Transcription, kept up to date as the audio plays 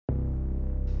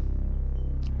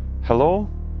Hello,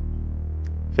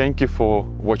 thank you for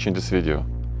watching this video.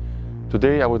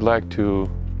 Today I would like to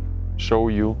show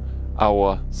you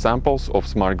our samples of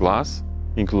smart glass,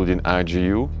 including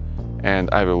IGU,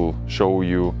 and I will show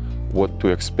you what to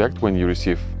expect when you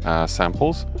receive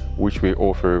samples, which we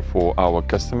offer for our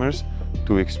customers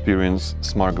to experience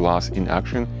smart glass in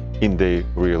action in their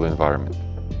real environment.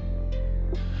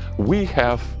 We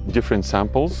have different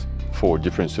samples for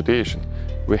different situations.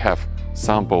 We have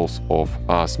samples of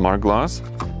smart glass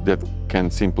that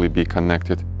can simply be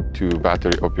connected to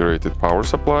battery-operated power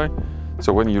supply.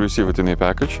 So when you receive it in a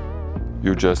package,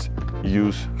 you just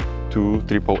use two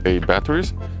AAA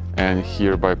batteries, and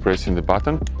here by pressing the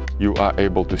button, you are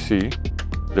able to see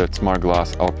that smart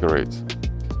glass operates.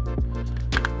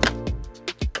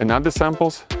 Another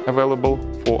samples available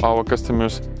for our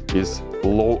customers is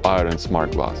low iron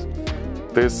smart glass.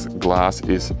 This glass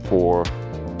is for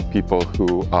people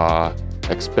who are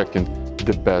expecting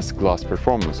the best glass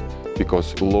performance,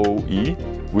 because low E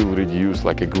will reduce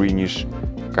like a greenish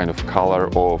kind of color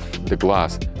of the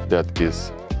glass that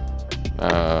is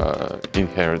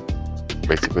inherent,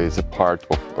 basically it's a part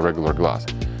of regular glass.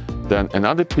 Then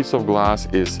another piece of glass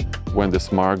is when the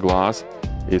smart glass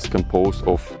is composed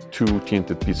of two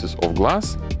tinted pieces of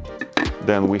glass.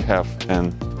 Then we have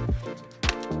an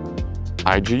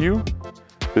IGU.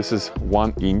 This is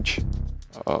 1-inch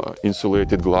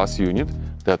insulated glass unit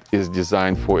that is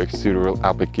designed for exterior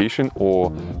application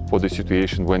or for the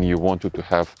situation when you wanted to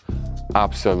have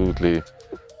absolutely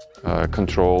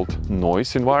controlled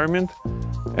noise environment.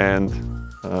 And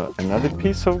another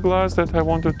piece of glass that I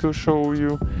wanted to show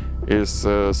you is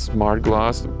smart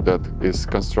glass that is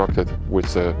constructed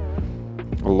with a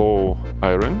low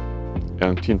iron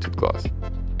and tinted glass.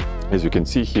 As you can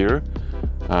see here,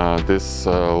 this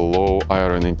low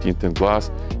iron and tinted glass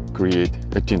create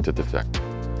a tinted effect.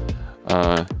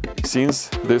 Since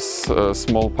this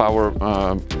small power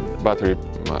battery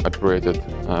operated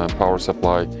power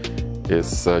supply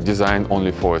is designed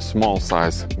only for a small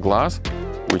size glass,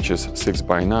 which is 6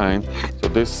 by 9, so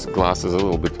this glass is a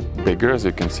little bit bigger, as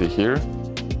you can see here,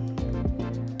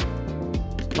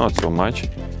 not so much.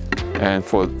 And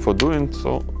for doing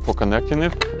so, for connecting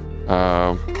it,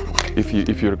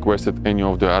 if you requested any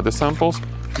of the other samples,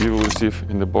 you will receive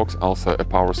in the box also a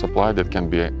power supply that can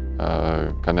be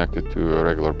connected to a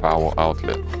regular power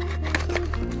outlet.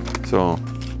 So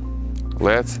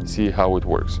let's see how it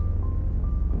works.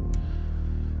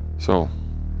 So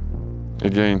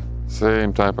again,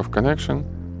 same type of connection.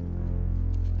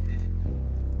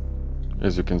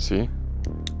 As you can see,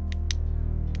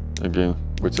 again,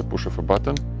 with the push of a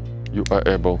button, you are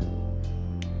able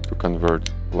to convert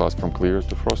glass from clear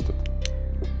to frosted.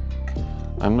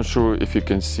 I'm not sure if you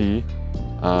can see,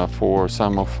 for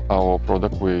some of our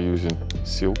product we're using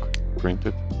silk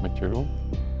printed material.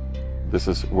 This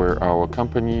is where our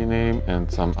company name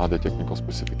and some other technical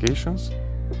specifications.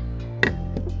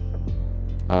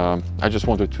 I just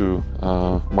wanted to,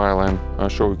 while I'm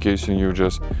showcasing you,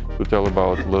 just to tell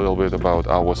about a little bit about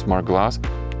our smart glass.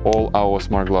 All our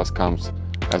smart glass comes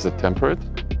as a tempered,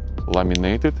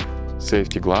 laminated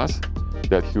safety glass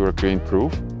that hurricane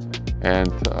proof,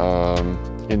 and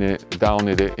down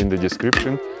in the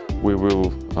description we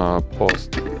will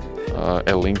post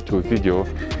a link to a video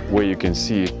where you can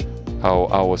see how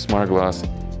our smart glass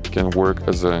can work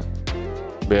as a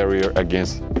barrier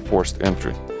against forced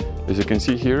entry. As you can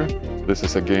see here, this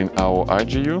is again our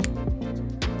IGU.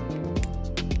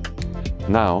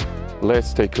 Now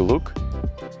let's take a look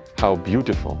how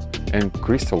beautiful and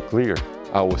crystal clear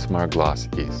our smart glass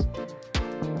is.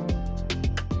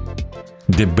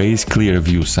 The base clear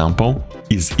view sample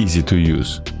is easy to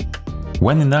use.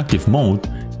 When in active mode,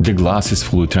 the glass is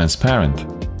fully transparent,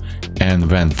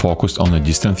 and when focused on a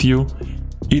distant view,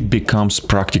 it becomes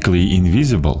practically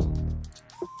invisible.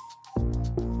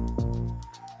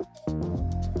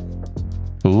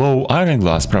 Low iron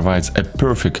glass provides a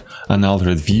perfect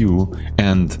unaltered view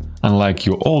and, unlike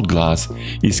your old glass,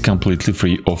 is completely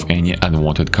free of any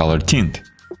unwanted color tint.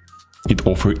 It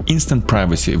offers instant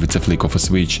privacy with a flick of a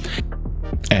switch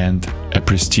and a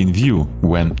pristine view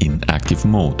when in active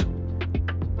mode.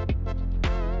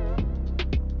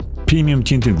 Premium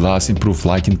tinted glass improves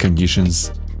lighting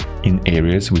conditions in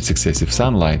areas with excessive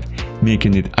sunlight,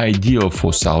 making it ideal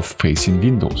for south-facing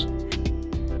windows.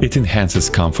 It enhances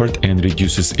comfort and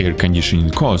reduces air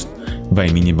conditioning cost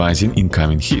by minimizing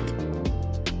incoming heat.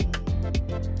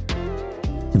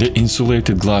 The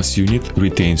insulated glass unit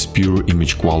retains pure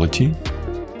image quality,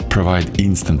 provides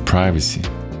instant privacy,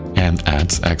 and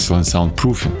adds excellent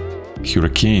soundproofing,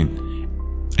 hurricane,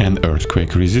 and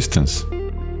earthquake resistance.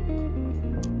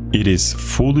 It is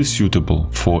fully suitable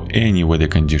for any weather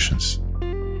conditions.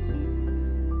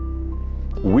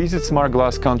 Visit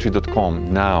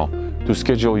smartglasscountry.com now to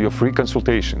schedule your free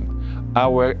consultation.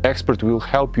 Our expert will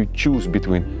help you choose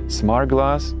between smart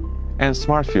glass and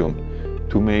smart film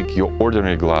to make your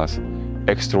ordinary glass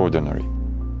extraordinary.